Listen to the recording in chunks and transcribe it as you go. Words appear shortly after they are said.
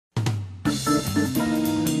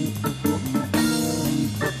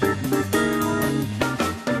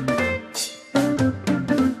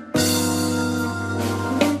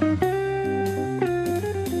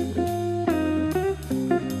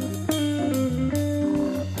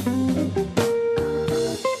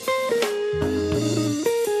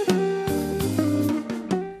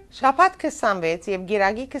Շաբաթ 26 եւ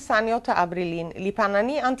գիրագի 27 ապրիլին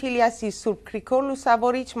Լիբանանի Անտիլիասի Սուրբ Գրիգոր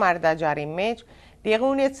Լուսավորիչ մարտաճարի մեջ տեղի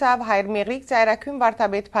ունեցավ հայր Մեղրիկ Ծայրաքուն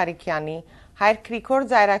Վարդապետ Փարիքյանի, հայր Գրիգոր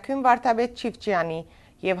Ծայրաքուն Վարդապետ Չիվչյանի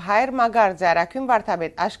եւ հայր Մագար Ծայրաքուն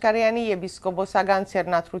Վարդապետ Աշկարյանի եպիսկոպոսական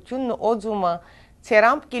ցերնատրությունն ու օձումը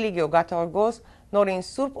Ցերամփ Կիլիգիո Գաթողիկոս նորին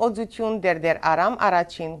Սուրբ օձություն դերդեր Արամ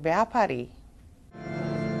առաջին վեհապարի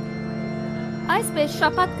Այսպես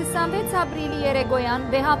շաբաթ 26 ապրիլի երեկոյան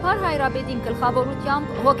վեհապար հայրապետին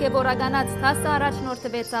գլխավորությամբ հոգևորականած թասը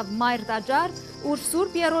առաջնորդվեցավ մայր տաճար, ուր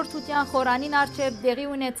Սուրբ Երրորդության խորանին առջև տեղի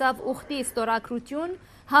ունեցավ ուխտի ստորագրություն,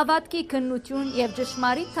 հավատքի քննություն եւ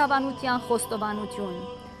ճշմարիտ թավանության խոստովանություն։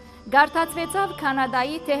 Գարտացվեցավ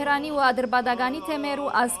Կանադայի, Թեհրանի ու Ադրբադականի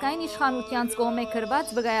թեմերու ազգային իշխանության կողմէ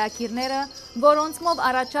գրված վկայակիրները, որոնցմով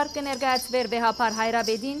առաջարկ կներկայացվեր վեհապար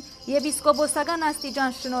հայրապետին եպիսկոպոսական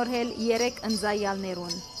աստիճան շնորհել 3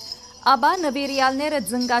 ընձայալներուն։ Ապա նվիրյալները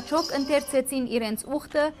ձնգաչոք ընթերցեցին իրենց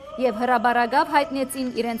ուխտը եւ հրաբարագավ հայտնեցին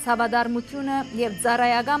իրենց հավատարմությունը եւ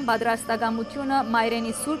ծառայական պատրաստակամությունը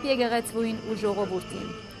մայրենի Սուրբ եկեղեցվոյին ու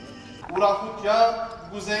ժողովրդին։ Ուրախության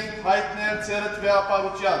գուզենք հայտնել ցերդ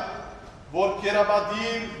վեհապարության, որ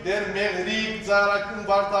կերապատիվ դեր Մեղրիկ Ծայրաքուն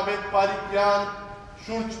Վարդապետ Փարիքյան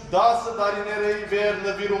շուրջ 10 տարիների վեր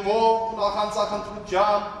նվիրումով ու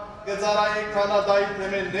նախանցախնդրությամբ կծառայի Կանադայի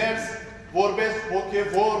թեմերներս, որպես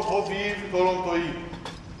հոգևոր հովիվ Տորոնտոյի։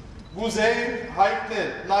 Գուզենք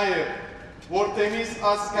հայտնել նաև, որ թեմիս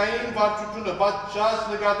ազգային վարչությունը պատշաճ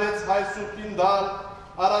նկատեց հայ սուրբին դալ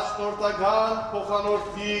առաջնորդական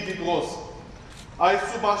փոխանորդի դիտողս,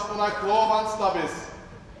 այսու պաշտոնակրով անձնապես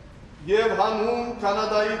և հանուն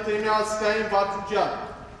Կանադայի թեմի ազգային վարչության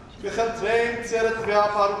կխնդրենք ցերդ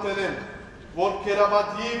վեհապարութենեն, որ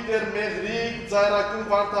կերապատիվ դեր Մեղրիկ Ծայրաքուն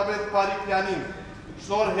Վարդապետ Փարիքյանին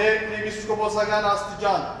շնորհեք եպիսկոպոսական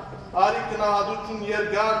աստիճան, արի գնահատություն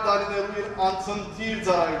երկար տարիներու իր անցընթիր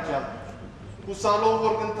ծառայությամբ, հուսալով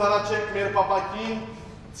որ կընթարաչեք մեր պապակին,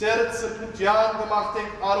 ցերդ սրբության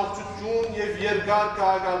կմաղթենք առողջություն եւ երկար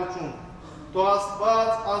կահագարություն։ Թող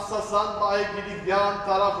Աստված անսասան մայգիլիգյան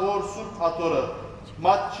տարավոր Սուրբ Աթորը,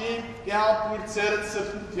 մատչին կեհապույր ցերդ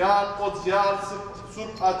սրբության օձյալ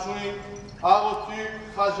Սուրբ Աչույն, աղոթի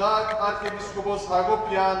խաժակ արքեպիսկոպոս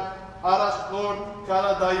Հակոբյան, առաջնորդ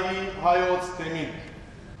Կանադայի հայոց թեմին։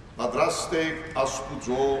 Պատրաստ եք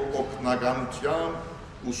Աստուծո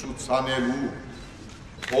օգնականությամբ ուսուցանելու,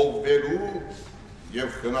 հովվելու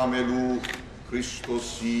և խնամելու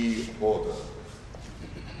Քրիստոսի հոդը։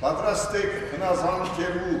 Պատրաստ եք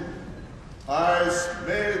հնազանդելու այս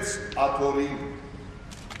մեծ աթորին,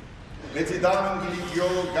 Մեծիդան Կիլիգիո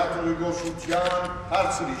Գաթողիկոսության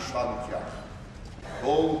հարցրի իշխանության,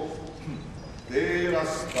 ով Տեր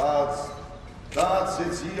Աստված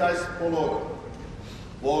դարձեցի այս բոլորը,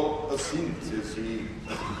 որ ըսին ձեզի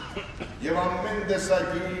և ամեն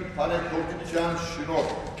տեսակի բարեփոխության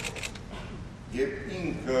շնորհ և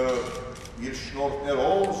ինքը իր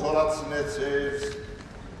շնորհներով զորացնեցեց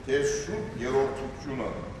թե Սուրբ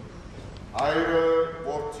Երրորդությունը, Հայրը,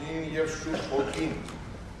 Որդին և Սուրբ Հոգին,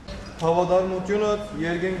 հավատարմությունդ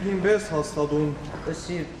երկնքին պես հաստատում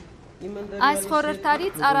Այս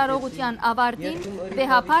խորհրդարից արարողության ավարտին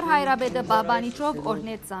վեհապար հայրապետը բաբանիչով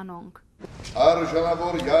օրհնեց ծանոնք։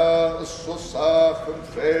 Արժանավորյա սոսա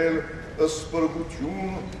խնդրել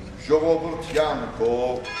ըսպրգություն ժողովրդյան քո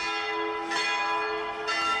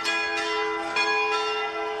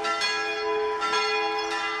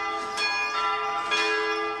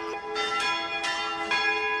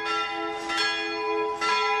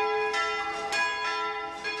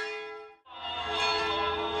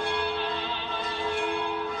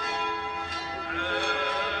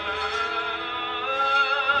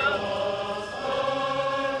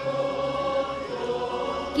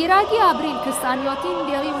Կիրակի ապրիլ 27-ին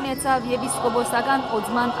տեղի ունեցավ եպիսկոպոսական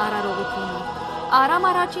օձման արարողությունը։ Արամ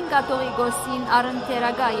առաջին կաթողիկոսին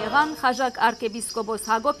առընթերակա եղան խաժակ արքեպիսկոպոս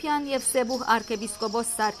Հակոբյան և Սեբուխ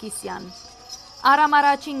արքեպիսկոպոս Սարգիսյան։ Արամ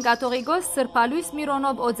առաջին կաթողիկոս սրբալույս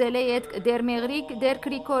Միրոնով օձել է ետք դեր Մեղրիկ, դեր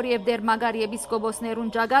Գրիգոր և դեր Մագար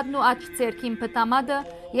եպիսկոպոսներուն ճակատն ու աջ ձեռքին պտամատը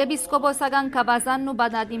եպիսկոպոսական գավազանն ու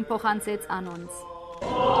բադատին փոխանցեց անոնց։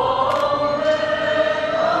 There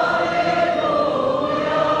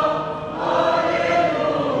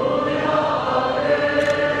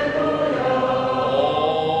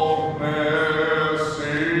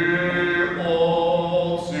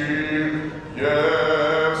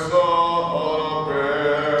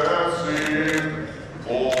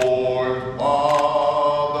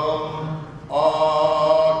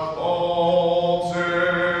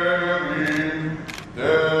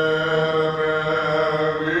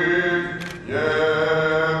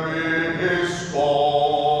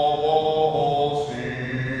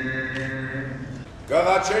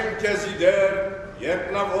քեզի դեր,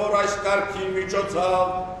 երբ նա որ այս կարգի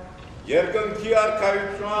միջոցով երկնքի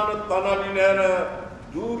արքայությանը տանալիները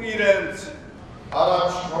դուր իրենց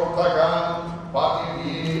առաջ շորտական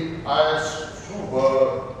պատիվի այս սուբը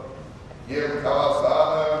և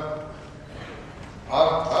կավազանը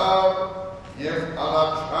արդար և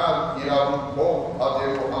անաչար իրավունքով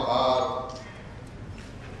պատելու համար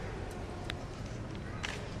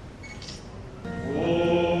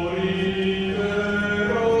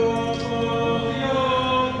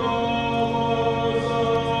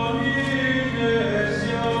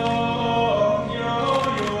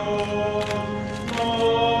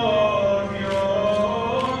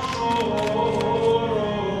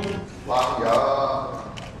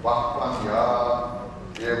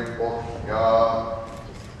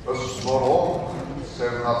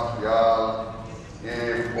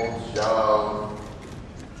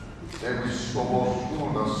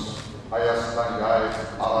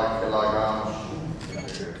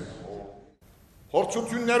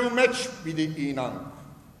Հորցություններու մեջ պիտի ինանք,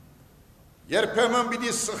 երբեմն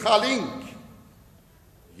պիտի սխալինք,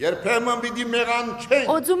 երբեմն պիտի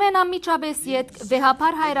մեղանչենք։ Օձումեն անմիջապես ետք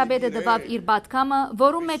վեհապար հայրաբեդը դվավ իր բատկամը,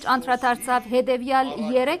 որում մեջ անդրադարձավ հետևյալ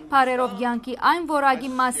 3 բարերով կյանքի այն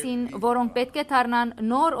որակի մասին, որոնք պետք է դառնան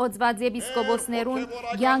նոր օծված եպիսկոպոսներուն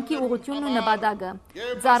կյանքի ուղղությունն ու նպատակը՝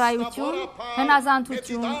 ծառայություն,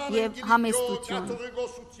 հնազանդություն և համեստություն։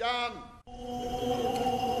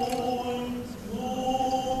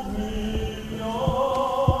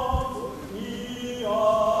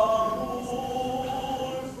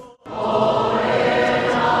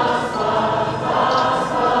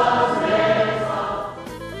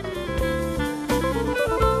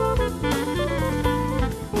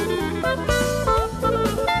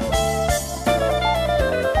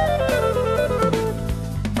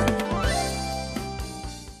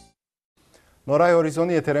 Նորայ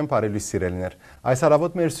հորիզոնի եթերեն բարելույս սիրելիներ։ Այս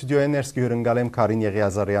հարավոտ մեր ստուդիոյի ներսկի հյուրընկալ եմ Կարին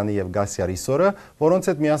Եղիազարյանի եւ Գասիա Ռիսորը, որոնց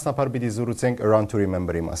հետ միասնապար պիտի զրուցենք Run to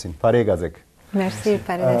Remember-ի մասին։ Բարի եկած եք։ Մերսի,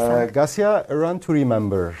 բարի Գասիա, Run to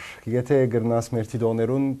Remember, եթե գրնաս մեր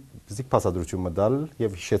տիտոներուն զիկ փասադրություն մտալ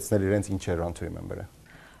եւ հիշեցնել իրենց ինչ է Run to Remember-ը։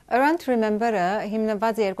 Run to Remember-ը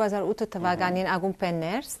հիմնված է 2008 թվականին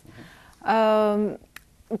ագումպեներս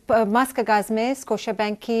Մասկը գազմե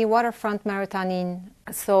Scotiabank-ի Waterfront Marathon-ին,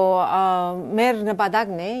 մեր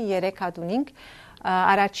նպատակն է 3 հատունինք,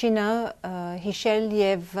 առաջինը հիշել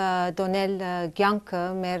և դոնել կյանքը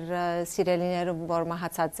մեր սիրելիները, որ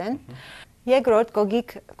մահացած են, երկրորդ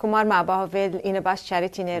գոգիկ գումարը ապահովել իննբաց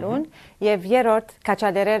չարիթիներուն և երրորդ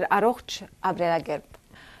կաչալերել առողջ ապրելակերպ։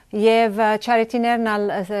 Եվ չարիթիներն ալ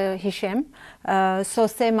հիշեմ,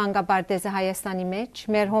 Սոսե մանկապարտեզը Հայաստանի մեջ,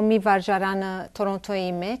 մեր հոմի վարժարանը Թորոնտոյի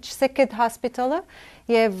մեջ, Second Hospital-ը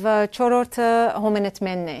և չորրորդը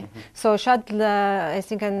Հոմենետմենն է։ Շատ,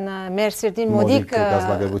 այսինքն մեր սիրտին մոդիկ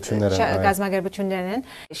գազագերբություններն են։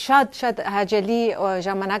 Շատ հաճելի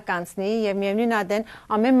ժամանակ կանցնի և միևնույն ադեն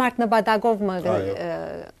ամեն մարդ նպատակով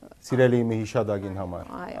Սիրելի մի հիշադակին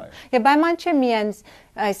համար։ Եվ պայման չէ միայն,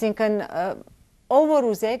 այսինքն ով որ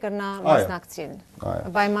ուզե կրնա մասնակցել։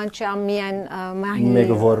 Պայման չէ ամեն մահի։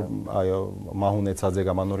 Մեկը որ այո մահունեցած է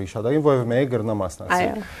կամ նոր հիշադակին, որևէ մեկը կրնա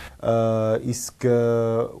մասնակցել։ Իսկ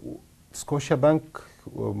Scotiabank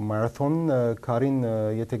Marathon Կարին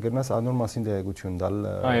եթե գրնաս անոր մասին դերակցություն տալ։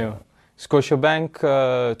 Այո։ Scotiabank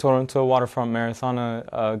Toronto Waterfront Marathon-ը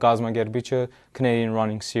գազագերբիչը Canadian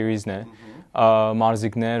Running Series-ն է։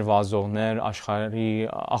 Մարզիկներ, վազողներ, աշխարհի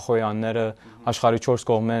ախոյանները աշխարհի 4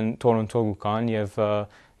 կողմեն Toronto կան եւ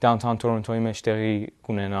downtown Toronto-ի մեջ տեղի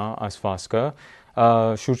կունենա այս վազքը։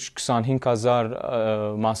 Շուրջ 25000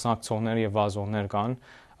 մասնակցողներ եւ վազողներ կան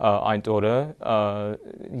այդ օրը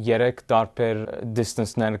 3 տարբեր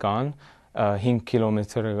distance-ներ կան 5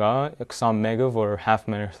 կիլոմետր կա 21-ը որ half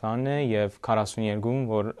marathon է եւ 42-ն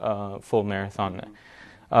որ full marathon է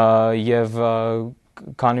եւ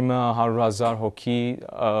քանի մը 100,000 հոգի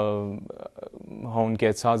հոն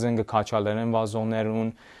գեցած են կքաչալերեն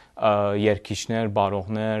վազողներուն երկիշներ,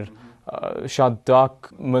 բարողներ շատ դակ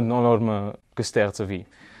մտնոլորմը կստեղծվի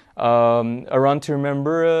Run to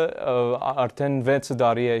Remember-ը արդեն 6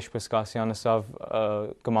 տարի է ինչպես Գասիանը սավ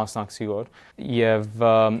կմասնակցի որ եւ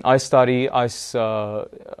այս տարի այս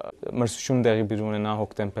մրցություն տեղի բիր ունենա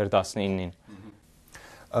հոկտեմբեր 19-ին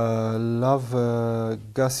Լավ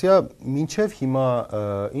Գասիա, մինչև հիմա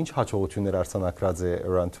ինչ հաջողություններ արձանագրած է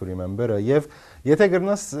Run to Remember-ը եւ եթե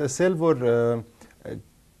գրնաս ասել որ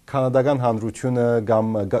կանադական հանրությունը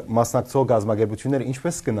կամ մասնակցող գազագերբությունները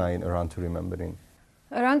ինչպես կնային Run to Remember-ին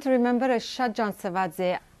Run to Remember-ը շատ ջանցված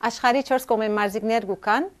է աշխարհի 4 կողմեն մարզիկներ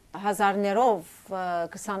կան հազարներով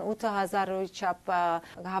 28000-ի չափ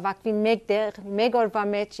հավաքվին մեկ օրվա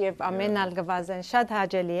մեջ եւ ամեն ալ գվազեն շատ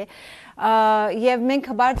հաճելի է եւ մենք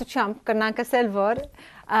հբարձությամբ կնանք ասել որ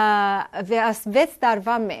 6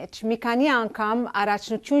 տարվա մեջ մի քանի անգամ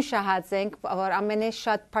առաջնություն շահացենք որ ամենը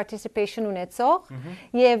շատ participation ունեցող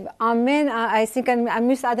եւ այսինքն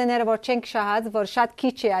ամյուս ադեները որ չենք շահած որ շատ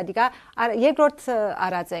քիչ է ադիգա երկրորդ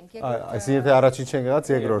արածենք այսինքն եթե առաջին չենք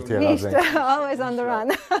գած երկրորդ եղած ենք always on the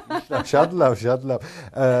run շատ լավ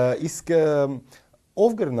իսկ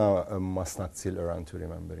ով գրնա մասնակցել around to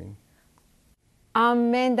remember-ին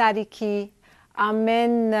ամեն դարիքի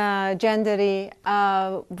ամեն ջենդերի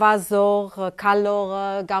վազող, քալող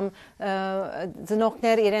կամ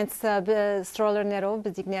ծնողներ իրենց ստրոլերներով,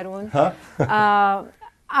 բզիկներուն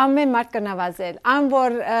ամեն մարդ կնավազել ան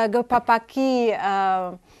որ գպապակի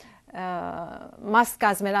մաս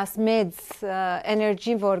կազմելաս մեծ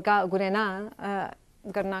էներգի որ գունենա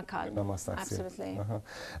գրնակալ absolutely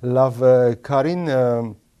լավ Կարին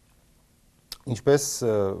ինչպես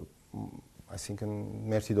այսինքն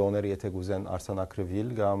մերթի դոները եթե գուզեն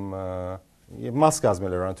արցանակրվել կամ եւ մաս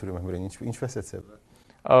կազմել around to remember-ին ինչպես է ցեվը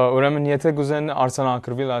ուրեմն եթե գուզեն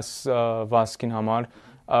արցանակրվել այս վասկին համար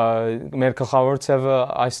մեր գլխավոր ցևը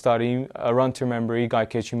այս տարի around to remember-ի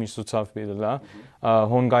գայքեջի մի ցուցավ բիլա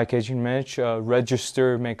հոն գայքեջին մեջ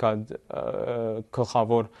register մեկա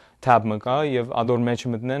գլխավոր tab մկա եւ ադոր մեջ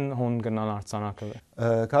մտնեն հոն գնան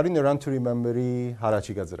արցանակրվել Կարին around to remember-ի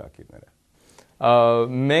հարաճիգա ծրագիրները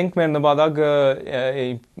մենք մեր նպատակը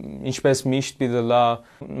ինչպես միշտ պիտի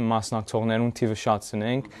մասնակցողներուն թիվը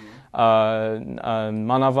շատցնենք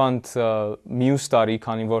մանավանդ մյուս տարի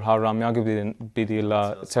քանի որ 100-ամյակը պիտի լա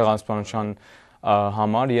ցեղասպանության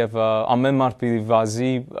համար եւ ամեն մարդ պիտի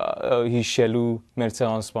վազի հիշելու մեր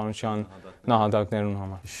ցեղասպանության նահատակներուն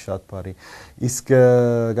համար շատ բարի իսկ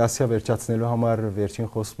գասիա վերջացնելու համար վերջին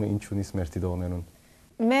խոսքը ինչ ունիս մեր դիտողներուն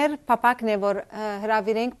Մեր պապակն է որ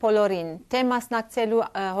հրավիրենք բոլորին թե մասնակցելու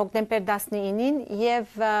հոկտեմբեր 19-ին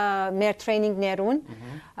եւ մեր տրեյնինգներուն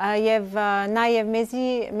եւ նաեւ մեզի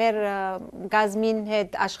մեր գազմին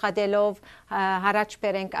հետ աշխատելով հարաճ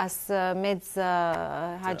բերենք աս մեծ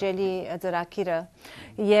հաջելի ծրագիրը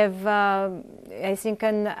եւ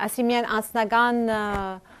այսինքն ասիմյան անձնական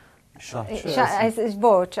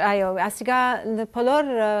ոչ, այո, ասիկա բոլոր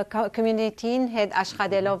community-ին հետ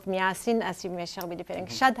աշխատելով միասին ասի մեր շղբիլի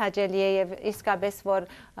բերենք շատ հաճելի է եւ իսկապես որ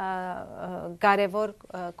կարեւոր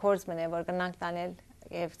կորձ մնե որ գնանք տանել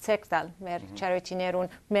եւ ցեք տալ մեր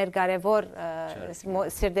charity-ներուն մեր կարեւոր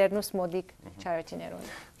սիրդերնուս մոդիկ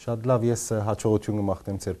charity-ներուն Շատ լավ ես հաջողություն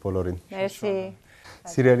կմաղթեմ ձեր բոլորին Մերսի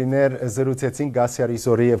Սիրելիներ զրուցեցինք Գասիա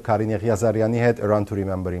Ռիզորի եւ Կարին Եղիազարյանի հետ around to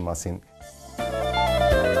remember-ի մասին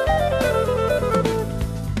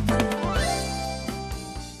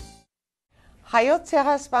Հայոց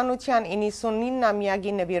ցեղասպանության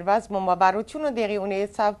 99-ամյակի նվիրված բոմբարությունը դեղի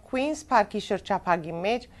ունեցավ Queen's Park-ի շրջափակի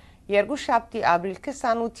մեջ երկուշաբթի ապրիլ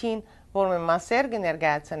 28-ին, որը մասեր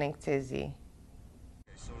կներկայացնենք ցեզի։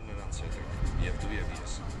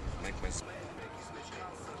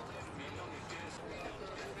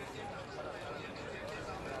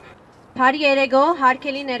 Բարի երեկո,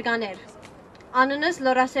 հարգելի ներկաներ։ Անունս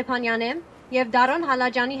Լորա Սեփանյան է եւ Դարոն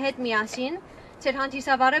Հալաջանի հետ միասին Ձեր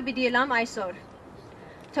հանդիսավարը պիտի լամ այսօր։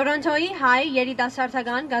 Թորոնտոյի հայ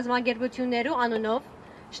երիտասարդական գազམ་ագերբություններու անունով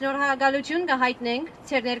շնորհակալություն կհայտնենք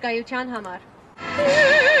ձեր ներկայության համար։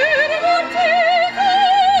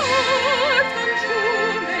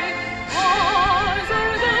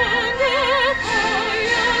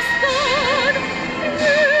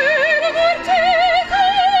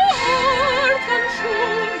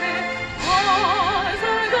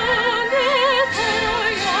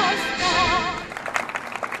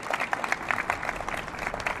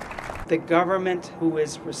 The government who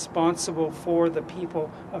is responsible for the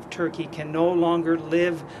people of Turkey can no longer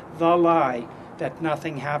live the lie that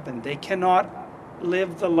nothing happened. They cannot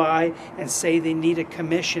live the lie and say they need a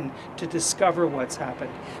commission to discover what's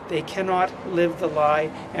happened. They cannot live the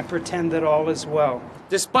lie and pretend that all is well.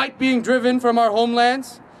 Despite being driven from our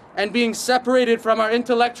homelands and being separated from our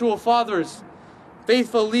intellectual fathers,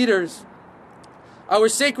 faithful leaders, our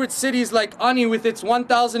sacred cities like Ani with its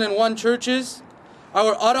 1,001 churches,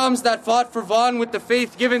 our Arams that fought for Van with the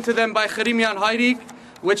faith given to them by Kharimian Hayrik,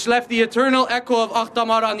 which left the eternal echo of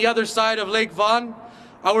Akhtamar on the other side of Lake Van,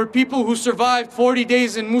 our people who survived 40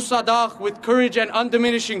 days in Musadagh with courage and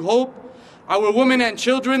undiminishing hope, our women and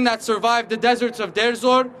children that survived the deserts of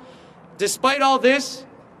Derzor. Despite all this,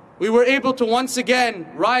 we were able to once again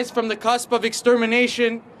rise from the cusp of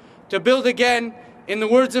extermination to build again, in the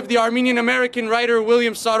words of the Armenian-American writer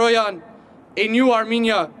William Saroyan, a new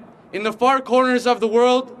Armenia. In the far corners of the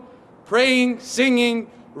world, praying,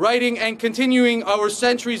 singing, writing, and continuing our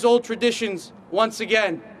centuries-old traditions once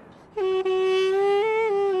again.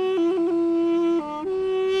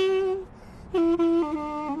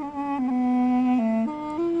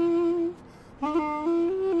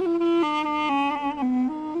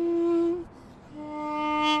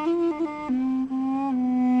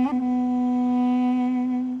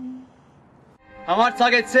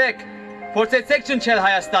 Համարձակեցեք, փորձեցեք ճնչել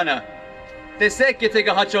Հայաստանը, տեսեք, եթե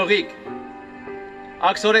կհաջողիք,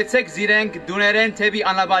 աքսորեցեք զիրենք դուներեն թեպի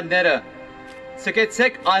անապատները,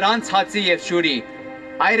 ցկեցեք առանց հացի և ջուրի,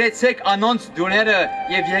 այրեցեք անոնց դուները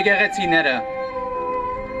և եկեղեցիները,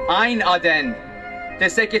 այն ադեն,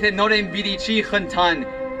 տեսեք, եթե նոր են բիրիչի խնդան,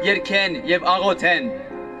 երգեն և աղոթեն,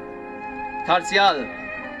 դարձյալ,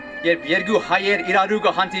 երբ երկու հայեր իրարու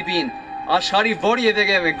կհանդիպին, աշխարհի որևէ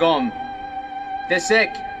կողմ,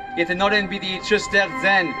 տեսեք, եթե նոր են պիտի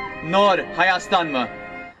չստեղծեն նոր Հայաստանը։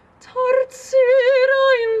 Դարձիր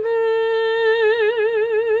այնպես,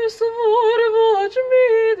 որ ոչ մի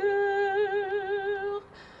տեղ,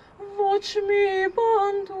 ոչ մի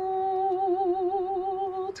բանդոտ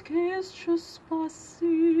քեզ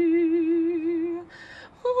չսպասի,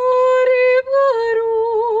 արիվ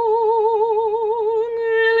գարուն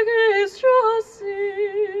էլ քեզ չասի,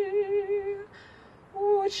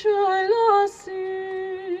 ու չայլասի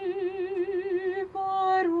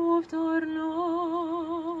բարով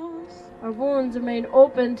դառնաս։ Our wounds remain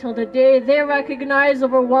open till the day they recognize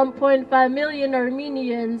over 1.5 million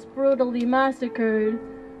Armenians brutally massacred.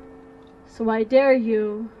 So I dare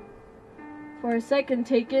you, for a second,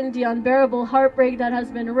 take in the unbearable heartbreak that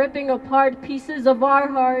has been ripping apart pieces of our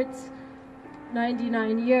hearts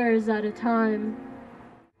 99 years at a time.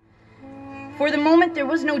 For the moment there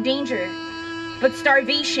was no danger, but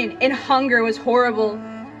starvation and hunger was horrible.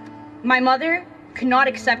 My mother could not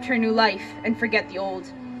accept her new life and forget the old.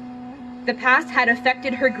 The past had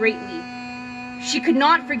affected her greatly. She could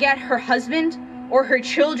not forget her husband or her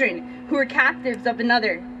children who were captives of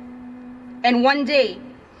another. And one day,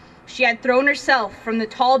 she had thrown herself from the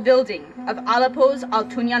tall building of Aleppo's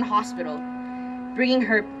Altunian Hospital, bringing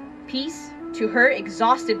her peace to her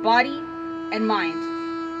exhausted body and mind.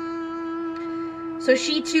 So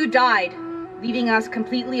she too died, leaving us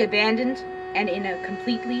completely abandoned and in a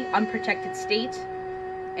completely unprotected state,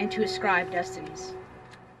 and to ascribe destinies.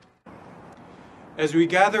 As we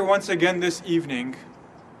gather once again this evening,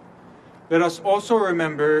 let us also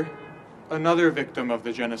remember another victim of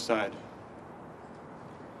the genocide.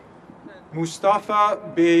 Mustafa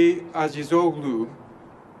Bey Azizoglu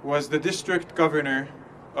was the district governor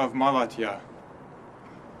of Malatya.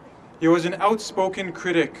 He was an outspoken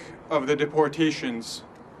critic of the deportations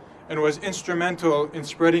and was instrumental in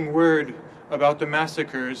spreading word about the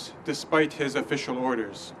massacres despite his official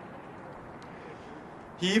orders.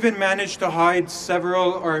 He even managed to hide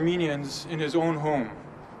several Armenians in his own home.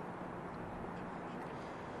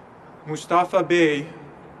 Mustafa Bey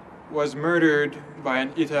was murdered by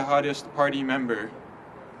an Ittihadist party member,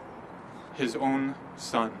 his own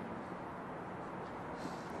son.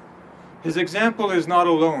 His example is not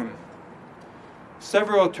alone.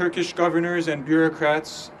 Several Turkish governors and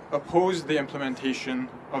bureaucrats opposed the implementation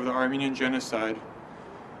of the Armenian genocide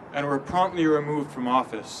and were promptly removed from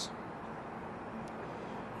office.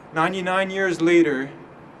 99 years later,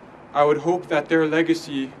 I would hope that their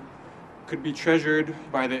legacy could be treasured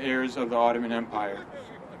by the heirs of the Ottoman Empire.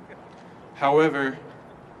 However,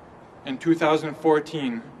 in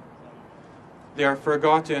 2014, they are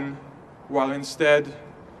forgotten, while instead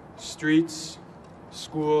streets,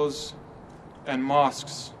 schools, and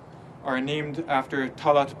mosques are named after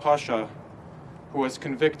Talat Pasha, who was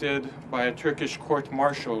convicted by a Turkish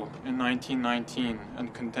court-martial in 1919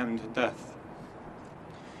 and condemned to death.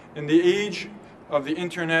 In the age of the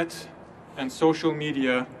internet and social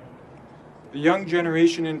media, the young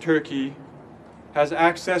generation in Turkey has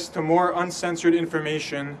access to more uncensored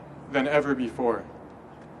information than ever before.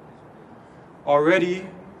 Already,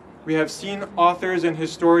 we have seen authors and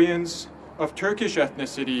historians of Turkish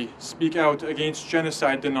ethnicity speak out against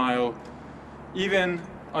genocide denial, even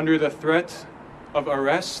under the threat of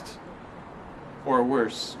arrest or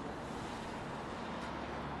worse.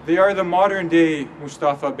 They are the modern-day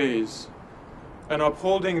Mustafa Beys, and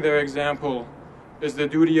upholding their example is the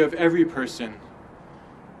duty of every person,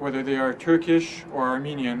 whether they are Turkish or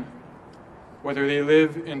Armenian, whether they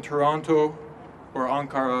live in Toronto or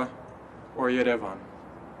Ankara or Yerevan.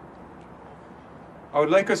 I would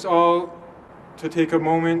like us all to take a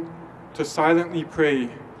moment to silently pray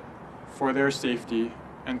for their safety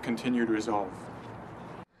and continued resolve.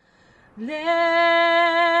 Lerokna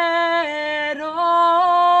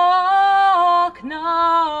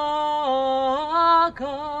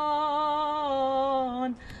Ական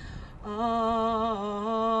Askis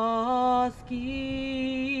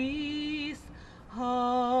Hayor.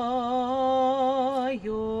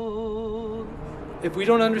 If we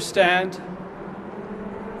don't understand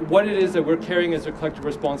what it is that we're carrying as a collective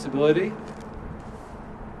responsibility,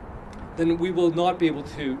 then we will not be able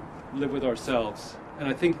to live with ourselves. And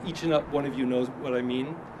I think each and one of you knows what I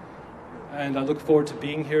mean. And I look forward to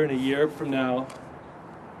being here in a year from now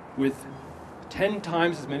with 10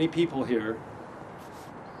 times as many people here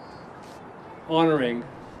honoring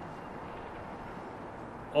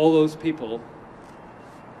all those people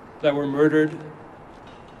that were murdered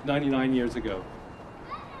 99 years ago.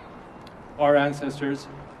 Our ancestors,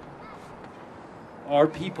 our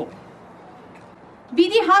people.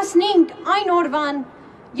 Բիդի հասնենք այն օրվան,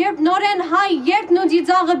 երբ նորեն հայ երդն ու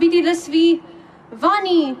ծիծաղը բիդի լսվի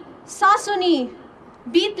Վանի, Սասունի,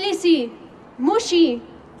 Բիտլիսի, Մուշի,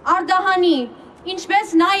 Արդահանի,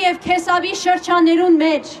 ինչպես նաև Քեսավի շրջաններուն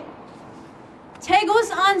մեջ։ Թեգուս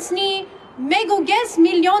անցնի 1.5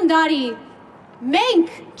 միլիոն տարի,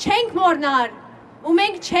 մենք չենք մոռնար ու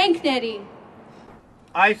մենք չենք ների։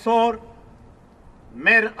 Այսօր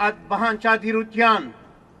մեր այդ բանջարդիրության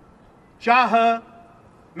ճահը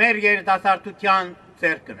մեր երիտասարդության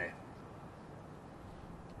ձեռքն է։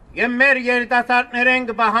 Եվ մեր երիտասարդներեն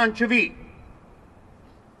կբահանջվի։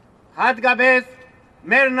 Հատկապես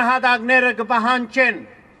մեր նահատակները կբահանջեն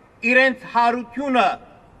իրենց հարությունը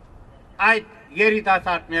այդ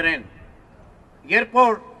երիտասարդներեն։ Երբ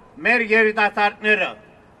որ մեր երիտասարդները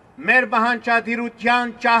մեր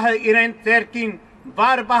բանջարդիրության ճահը իրենց ձեռքին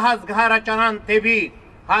բարբահաս կհարաճանան դեպի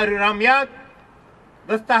 100-ամյակ,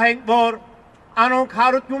 վստահ ենք, որ անոնք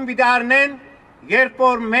հարություն պիտի առնեն, երբ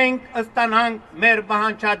որ մենք ստանանք մեր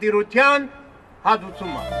բանջարդիրության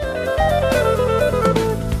հատուցումը։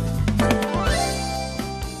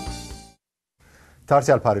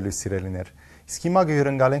 Դարձյալ բարելույս սիրելիներ։ Իսկ հիմա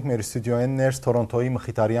գյուրընկալենք մեր ստուդիոյեն ներս Թորոնտոյի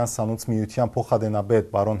Մխիթարյան սանուց միության փոխադենաբեդ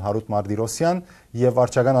բարոն Հարութ Մարդիրոսյան եւ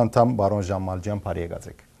վարչական անդամ բարոն Ժամալջյան բարի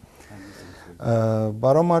եկացեք։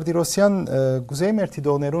 Բարոն Մարդիրոսյան, գուզեի մեր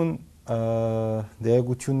դիտողներուն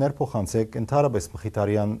դեղեցություններ փոխանցեք ընդհանրապես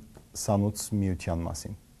Մխիթարյան սանուց միության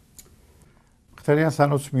մասին։ Մխիթարյան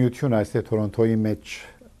սանուց միությունը այստեղ Թորոնտոյի մեջ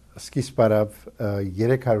սկիզբ արավ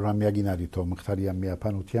 300-ամյակին արիթով Մխիթարյան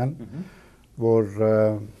միապանության, որ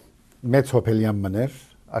մեծ հոփելյան մներ,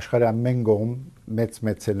 աշխարհի ամեն կողմ մեծ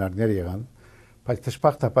սցենարներ եղան, բայց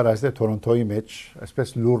դժբախտաբար այստեղ Թորոնտոյի մեջ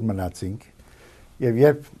այսպես լուր մնացինք, եւ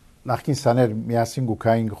երբ նախքին սաներ միասին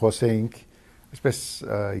գուքային խոսեինք, այսպես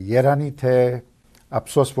երանի թե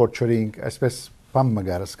ափսոս որ չորինք, այսպես բամ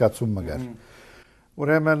մգար, սկացում մգար։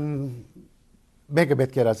 Ուրեմն մեկը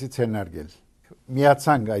պետք է ասի ցենարգել։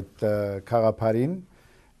 Միացանք այդ խաղապարին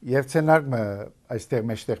եւ ցենարգը այստեղ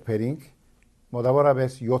մեջտեղ բերինք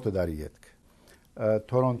մոտավորապես 7 տարի հետք։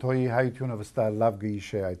 Թորոնտոյի հայությունը վստահ լավ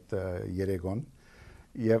գիշե այդ երեգոն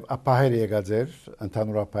եւ ապահեր եկած էր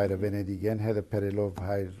ընդհանուր ապահերը Վենեդիգեն հետը բերելով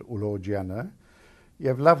հայր Ուլոջյանը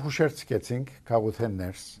եւ լավ հուշեր ցկեցինք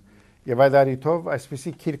քաղաքներս եւ այդ արիթով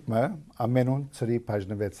այսպիսի քիրկը ամենուն ծրի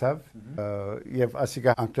բաժնվեցավ եւ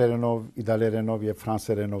ասիկա անգլերենով, իտալերենով եւ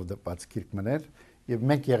ֆրանսերենով դպած քիրկներ եւ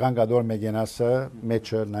մենք եղանք ադոր մեգենասը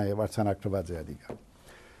մեջը նաեւ արցանակրված է ադիգա։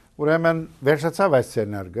 Ուրեմն վերջացավ այս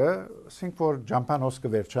սցենարը, ասենք որ ջամփանոս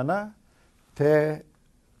կվերջանա, թե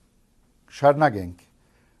շարունակենք։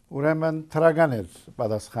 Ուրեմն թրագան էր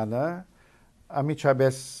պատասխանը,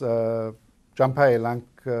 ամիջապես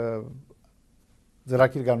ջամփայելանք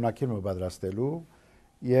ծրագիր կանոնակիրը պատրաստելու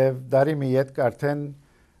եւ դարի մի հետ արդեն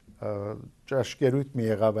ճաշկերույթ մի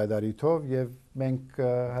եղավ այդ արիթով եւ մենք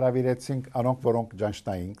հրավիրեցինք անոնք որոնք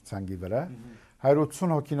ջանշտային ցանգի վրա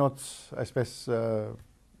 180 հոգինոց այսպես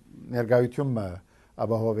ներկայությունը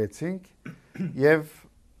ապահովեցինք եւ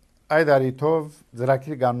այդ արիթով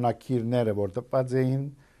ծրագիր կանոնակիրները որ տպած էին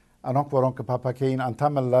անոնք որոնք կփապակեին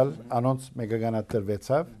անդամելալ անոնց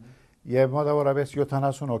մեգագանատրվեցավ եւ մոտավորապես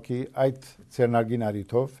 70 հոգի այդ ցերնարգին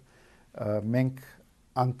արիթով մենք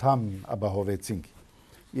անդամ ապահովեցինք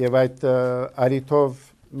եւ այդ արիթով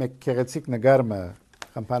մեկ քեղեցիկ նկարը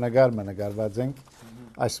կամպանագարը նկարված ենք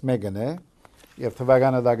այս մեկն է եւ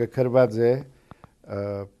թվականը դա գրված է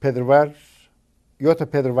փետրվար 7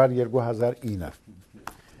 փետրվար 2009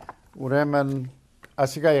 ուրեմն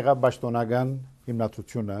ասիկա եղավ պաշտոնական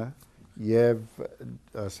հիմնադրությունը եւ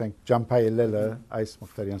ասենք ջամփայելը այս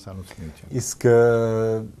Մխիթարյան սանուց միության իսկ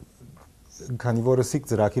քանի որ սիկ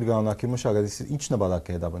ծրագիր կանոնակիրը շագադից ինչ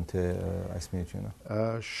նպատակ է դաբն թե այս միությունը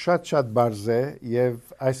շատ բարձ է եւ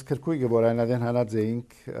այս քրկույկը որ այնադեն հանած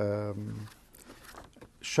էինք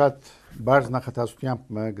շատ բարձ նախատեսությամբ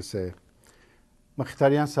գսե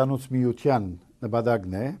Մխիթարյան սանուց միության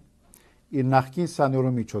նպատակն է իր նախկին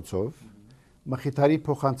սանյորու միջոցով մխիթարի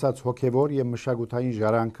փոխանցած հոգևոր եւ մշակութային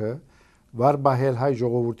ժառանգը վար բահել հայ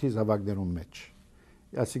ժողովրդի զավակներուն մեջ։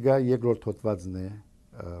 Այսիգա երկրորդ հոդվածն է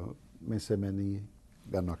մեսեմենի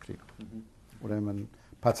գանակրի։ Ուրեմն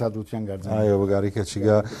բացատրության գարձան։ Այո, գարիկը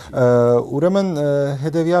չգա։ Ուրեմն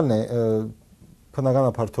հետեւյալն է,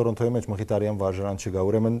 բնականաբար Թորոնտոյի մեջ մխիթարյան վարժարան չկա,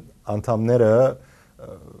 ուրեմն անդամները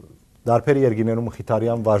դարբեր երկիներում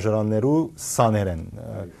մխիթարյան վարժարաններու սաներ են։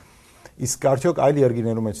 Իսկ արդյոք այլ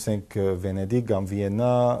երկիներում մեջ ասենք Վենեդիկ կամ Վիեննա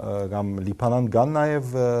կամ Լիբանան կան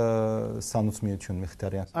նաև սանուց միություն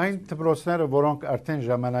մխիթարյան։ Այն դպրոցները, որոնք արդեն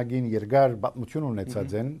ժամանակին երկար պատմություն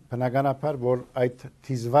ունեցած են, բնականաբար որ այդ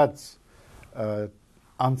թիզված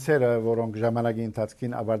անձերը, որոնք ժամանակի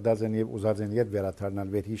ընթացքին ավարտած են եւ ուզած են երբ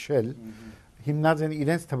վերադառնալ վերհիշել, հիմնած են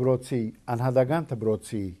իրենց դպրոցի, անհատական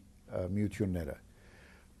դպրոցի միությունները։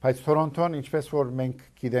 Բայց Թորոնտոն, ինչպես որ մենք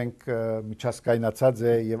գիտենք, միջազգայնացած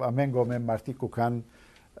է եւ ամեն գոմե մարդիկ կան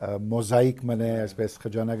մոզաիկ մնե, այսպես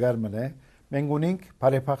խճանագար մնե, մենք ունենք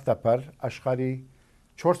բարեփոխտաբար աշխարհի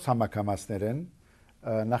 4 համակամասներ են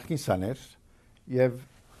նախկին սաներ եւ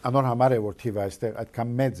անոր համար է որ թիվը այստեղ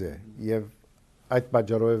այդքան մեծ է եւ այդ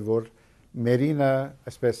պատճառով որ մերինը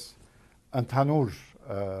այսպես ընդհանուր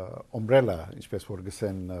օմբրելա, ինչպես որ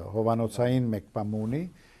գսեն հովանոցային մեկ բան ունի,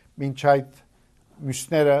 մինչ այդ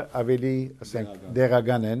մյուսները ավելի ասենք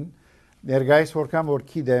դեղական են ներկայիս որքան որ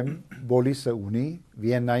գիտեմ բոլիսը ունի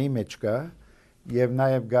Վիեննայի մեջ կա եւ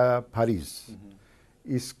նաեւ գա Փարիզ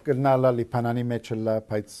իսկ կնալա Լիբանանի մեջ լա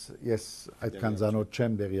բայց ես այդքան զանոթ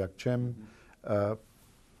չեմ դերյակ չեմ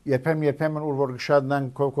երբեմն ուր որ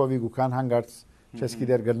գշադնան կոկովի գուքան հանգարց չես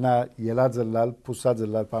գիտեր գնա ելածը լալ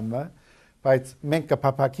փուսածը լալ բամնա բայց մենք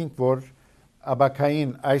կփափակենք որ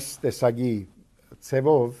աբակային այս տեսակի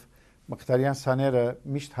ցևով մխիթարյան սաները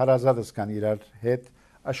միշտ հարազատս կան իրար հետ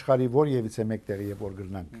աշխարհի որևիցե մեկտեղի եւ որ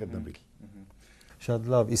գրնանք գտնվել։ Շատ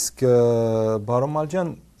լավ, իսկ բարոն Մալջան,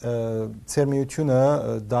 ծեր միությունը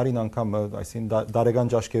դարին անգամ, այսինքն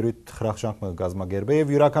դարեգան ճաշկերույթ խրախշանք կազմակերպե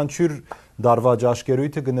եւ յուրաքանչյուր դարվա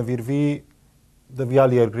ճաշկերույթը կնվիրվի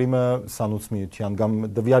դվյալ երկրիմը սանուց միության կամ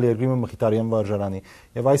դվյալ երկրիմը մխիթարյան վարժարանի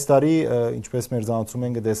եւ այս տարի ինչպես մեր զանացում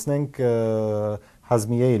են կտեսնենք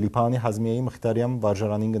Հազմիեի Լիբանանի Հազմիեի մխիթարյան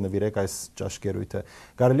վարժարանին կնվիրեք այս ճաշկերույթը։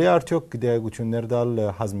 Կարելի է արդյոք դերակցություններ տալ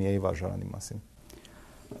Հազմիեի վարժարանի մասին։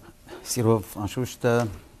 Սիրով անշուշտ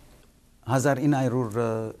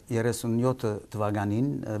 1937 թվականին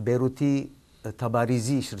Բեյրութի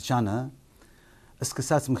Թաբարիզի շրջանը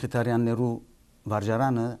սկսած մխիթարյաններու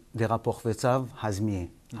վարժարանը դեղափոխվեցավ Հազմիե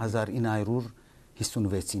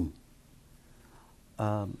 1956-ին։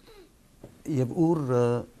 Եվ ուր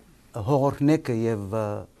հողորնեկը եւ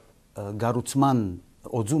գառուցման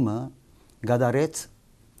օձումը գդարեց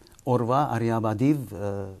օրվա Արիաբադիվ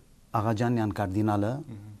Աղաջանյան կարդինալը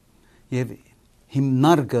եւ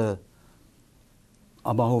հիմնարկը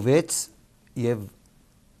ապահովեց եւ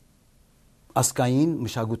ասկային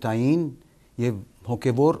մշակութային եւ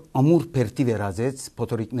հոգեվոր ամուր բերտի վերածեց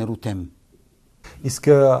փոթորիկներու թեմ։ Իսկ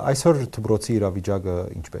այսօր դպրոցի իրավիճակը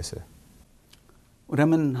ինչպես է։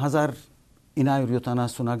 Ուրեմն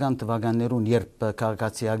 1970-ական թվականներուն երբ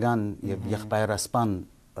քաղաքացիական եւ եղբայրասպան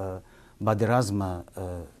բادرազմը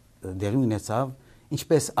դեղի ունեցավ,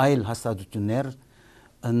 ինչպես այլ հաստատություններ,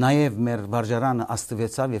 նաեւ մեր վարժարանը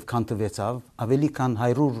աստվեցավ եւ քանտվեցավ, ավելի քան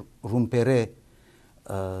 100 ռումպերը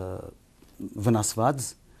վնասված,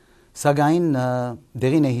 սակայն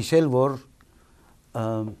դեղին է հիշել, որ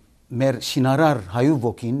մեր շինարար հայու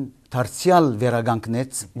ոգին դարձյալ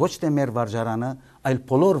վերագանքնեց ոչ թե մեր վարժարանը, այլ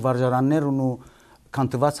բոլոր վարժարաններն ու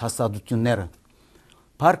քանտված հաստատությունները։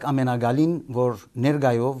 Փառք ամենագալին, որ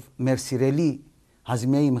ներգայով մեր սիրելի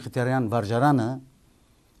Հազմիեի մխիթարյան վարժարանը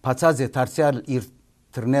բացած է դարձյալ իր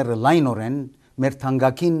դռները լայնորեն մեր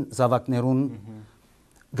թանկագին զավակներուն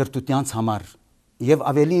գրտությանց համար եւ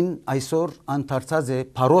ավելին այսօր անդարձած է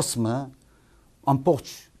փարոսմը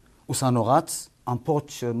ամբողջ ուսանողած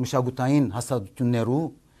ամբողջ մշակութային հաստատություններու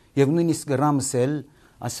եւ նույնիսկ գրամսել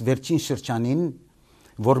այս վերջին շրջանին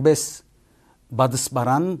որբես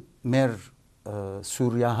բադսպարան մեր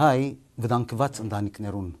սուրիահայ վտանգված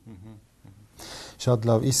ընտանիքներուն։ Շատ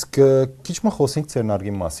լավ, իսկ քիչ մը խոսենք ծեր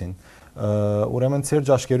նարգի մասին։ Ուրեմն ծեր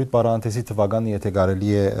ճաշկերույթ պարանթեզի թվականը եթե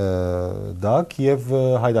կարելի է դակ եւ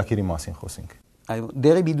հայդակիրի մասին խոսենք։ Այո,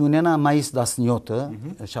 դերի բիդունենա մայիս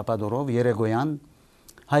 17-ը շաբաթօրով երեգոյան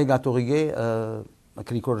հայ գաթողիկե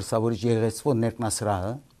Գրիգոր Սավորիչ եկեղեցու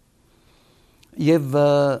ներկնասրահը եւ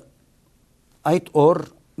այդ օր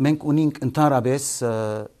մենք ունենք ընդհանրապես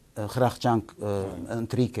խրախճանք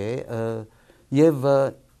ընտրիկ է եւ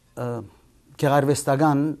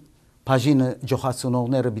գեղարվեստական բաժինը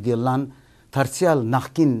ջոխացնողները պիտի լան դարձյալ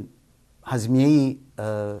նախկին Հազմիեի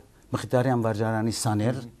Մխիթարյան վարժարանի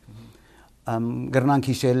սաներ գրնանք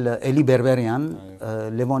հիշել Էլի Բերբերյան,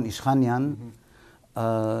 Լևոն Իշխանյան,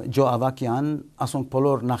 Ջո Ավակյան, ասոնք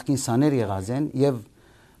բոլոր նախկին սաներ եղած են եւ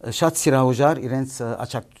շատ սիրահուժար իրենց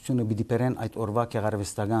աչակցությունը պիտի բերեն այդ օրվա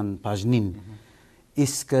գեղարվեստական բաժնին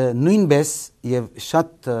իսկ նույնպես եւ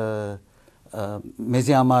շատ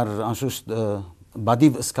մեզի համար անշուշտ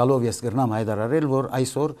բադիվ սկալով ես գրնամ հայտարարել որ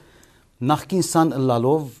այսօր նախկին սան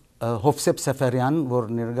լալով Հովսեփ Սեֆերյան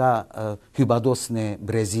որ ներկա հյուբադոսն է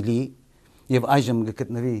Բրեզիլի եւ այժմ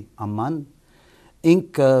գտնվի Ամման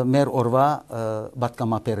ինք մեր օրվա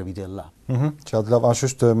պատգամապերը վիդելա Շատ լավ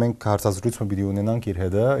անշուշտ մենք հարցազրույցը պիտի ունենանք իր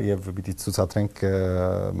հետ եւ պիտի ցուցադրենք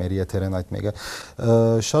մեր եթերեն այդ մեկը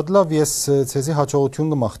շատ լավ ես ցեզի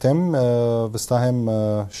հաջողություն կմաղթեմ վստահ եմ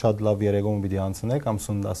շատ լավ երեկոմ պիտի անցնեք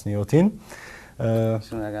ամսուն 17-ին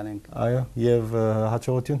Շնորհակալ ենք այո եւ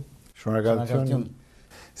հաջողություն Շնորհակալություն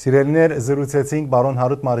Սիրելիներ զրուցեցինք բարոն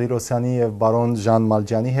Հարութ Մարտիրոսյանի եւ բարոն Ժան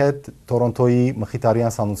Մալջյանի հետ Տորոնտոյի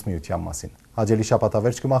Մխիթարյան սանուցմիության մասին Հաջելի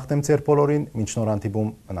շաբաթավերջ կմաղթեմ ձեր բոլորին մինչ նոր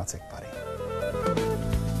հանդիպում մնացեք բարի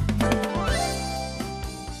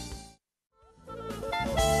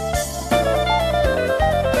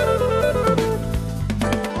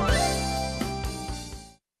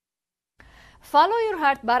Follow your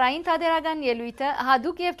heart բարային թատերական ելույթը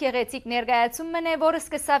հadouk եւ գեղեցիկ ներկայացումն է, որը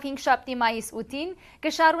սկսավ 5 շաբթի մայիս 8-ին,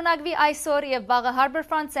 կշարունակվի այսօր եւ վաղը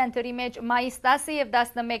Harbourfront Center-ի մեջ մայիս 10 եւ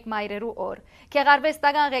 11 մայրերու օր։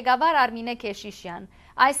 Գեղարվեստական ղեկավար Արմինե Քեշիշյան։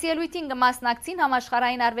 Այս ելույթին կմասնակցին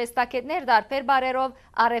համաշխարհային արվեստագետներ դարբեր բարերով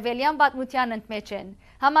արևելյան պատմության ընդմեջ են։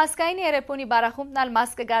 Համասկային երեփունի բարախումբն ալ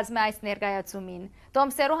մաս կգազմի այս ներկայացումին։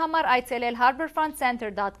 Տոմսերու համար այցելել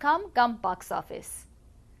harbourfrontcenter.com կամ box office։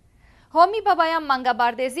 Հոմի Բաբայան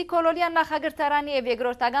Մանգաբարդեզի Կոլոլյան նախագահարանի եւ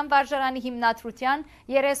երկրորդական վարժարանի հիմնադրության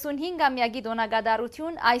 35-ամյակի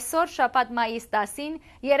դոնագադարություն այսօր շաբաթ մայիս 10-ին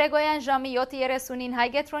երեկոյան ժամի 7:30-ին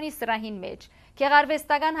Հայգետրոնի սրահին մեջ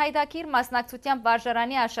Գեղարվեստական հայդակիր մասնակցությամբ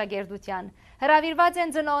վարժարանի աշակերտության հրավիրված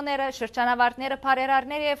են ծնողները, շրջանավարտները,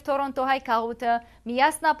 բարերարները եւ Թորոնտո հայ քաղուտը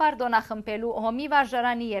միասնապար դոնախմբելու Հոմի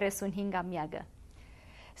վարժարանի 35-ամյակը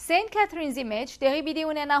Saint Catherine's-ի մեջ տեղի պիտի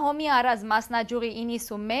ունենա Հոմի առած մասնաճյուղի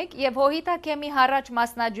 91 եւ Հոհիտա քեմի հարաճ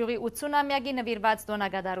մասնաճյուղի 80-ամյակի նվիրված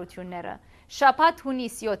դոնագադարությունները։ Շաբաթ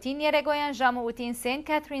հունիս 7-ին երեկոյան ժամը 8-ին Saint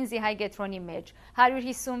Catherine's-ի հայգետրոնի մեջ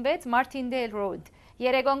 156 Martindale Road։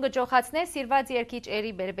 Երեկոն կջոխացնե սիրված երկիչ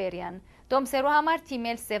Էրի Բերբերյան։ Տոմսերու համար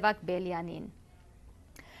թիմել Սևակ Բելյանին։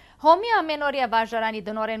 Հոմի ամենօրյա վարժարանի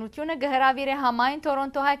դնորենությունը կհրավիրի համայն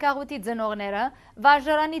Թորոնտո հայկաղուտի ծնողները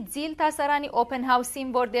վարժարանի ձիլ տասարանի Open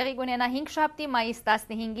House-ին, որ տեղի կունենա 5 շաբթի մայիս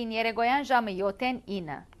 15-ին երեկոյան ժամը 7-ին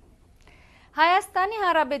 9։ Հայաստանի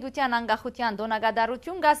Հանրապետության անկախության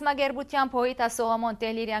դոնագադարություն գազմագերբությամբ Հոհիտա Սողոմոն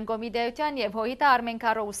Տելիրյան կոմիտեության եւ Հոհիտա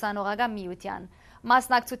Արմենքարո ուսանողական միության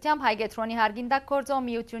մասնակցությամբ հայգետրոնի հարգինդակ գործող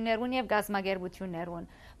միություններուն եւ գազմագերբություններուն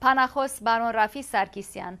Փանախոս բարոն Ռաֆի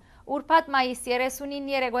Սարգիսյան Ուրբաթ մայիս 30-ին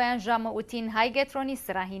երեկոյան ժամը 8-ին հայգետրոնի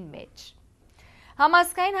սրահին մեջ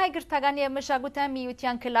Համասկային հայգրթական եւ մշակութային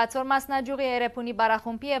միության քլացոր մասնաճյուղի երեփունի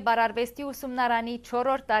բարախումբի եւ բարարվեստի ուսումնարանի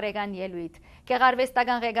 4-րդ տարեկան ելույթ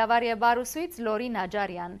Գեղարվեստական ղեկավար եւ բարուսույց Լորի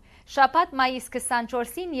Նաջարյան Շաբաթ մայիս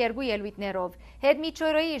 24-ին երկու ելույթներով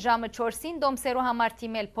Հետմիջօրոյի ժամը 4-ին Դոմսերու համար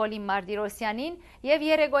թիմել Պոլին Մարտիրոսյանին եւ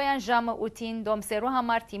երեկոյան ժամը 8-ին Դոմսերու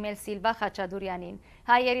համար թիմել Սիլվա Խաչատուրյանին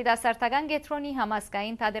հայերի դասարտական կետրոնի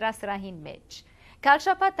համասկային թատերասրահին մեջ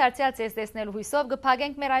Քարշապատ դարձյալ ձեզ տեսնելու հույսով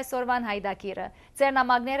կփակենք մեր այսօրվան հայդակիրը ձեր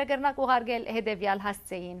նամակները կրնակ ուղարկել հետևյալ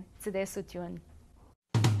հասցեին ցտեսություն